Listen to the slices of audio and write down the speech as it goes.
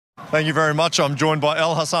Thank you very much. I'm joined by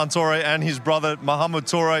Hassan Toure and his brother Mohamed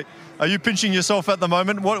Toure. Are you pinching yourself at the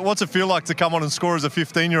moment? What's it feel like to come on and score as a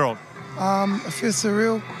 15-year-old? It feels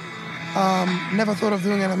surreal. Never thought of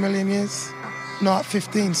doing it in a million years. Not at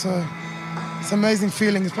 15, so it's an amazing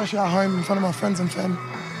feeling, especially at home in front of my friends and family.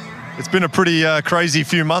 It's been a pretty crazy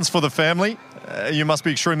few months for the family. You must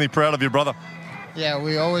be extremely proud of your brother. Yeah,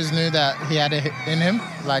 we always knew that he had it in him,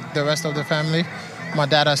 like the rest of the family. My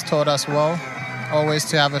dad has taught us well, always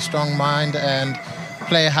to have a strong mind and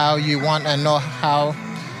play how you want and know how,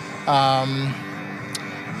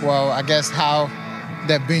 how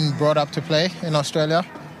they've been brought up to play in Australia.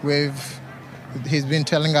 He's been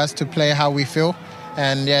telling us to play how we feel,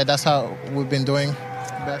 and yeah, that's how we've been doing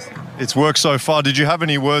best. It's worked so far. Did you have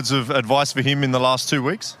any words of advice for him in the last 2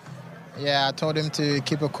 weeks? Yeah, I told him to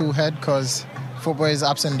keep a cool head because football is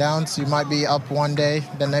ups and downs. You might be up one day,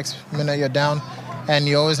 the next minute you're down, and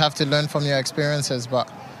you always have to learn from your experiences.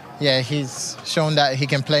 But yeah, he's shown that he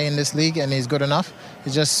can play in this league and he's good enough.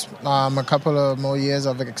 It's just a couple of more years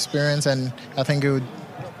of experience, and I think he would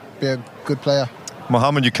be a good player.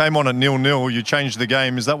 Mohamed, you came on at 0-0. You changed the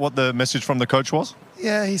game. Is that what the message from the coach was?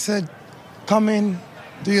 Yeah, he said, come in,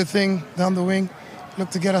 do your thing down the wing, look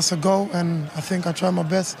to get us a goal, and I think I tried my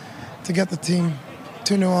best to get the team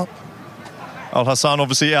 2-0 up. Hassan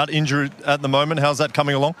obviously out injured at the moment. How's that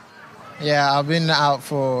coming along? Yeah, I've been out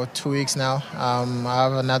for 2 weeks now. I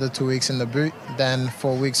have another 2 weeks in the boot, then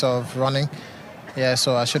 4 weeks of running. Yeah,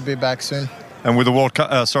 so I should be back soon. And with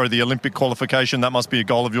the the Olympic qualification, that must be a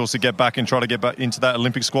goal of yours to get back and try to get back into that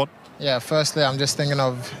Olympic squad? Yeah, firstly, I'm just thinking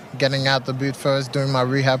of getting out the boot first, doing my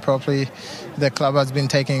rehab properly. The club has been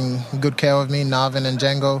taking good care of me, Narvin and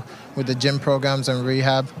Django, with the gym programs and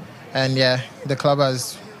rehab. And yeah, the club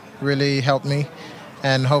has really helped me,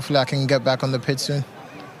 and hopefully I can get back on the pitch soon.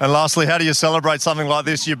 And lastly, how do you celebrate something like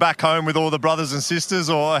this? You're back home with all the brothers and sisters,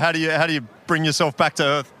 or how do you bring yourself back to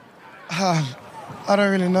earth? I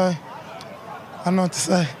don't really know. I don't know what to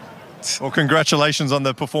say. Well, congratulations on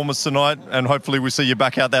the performance tonight, and hopefully we see you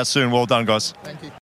back out there soon. Well done, guys. Thank you.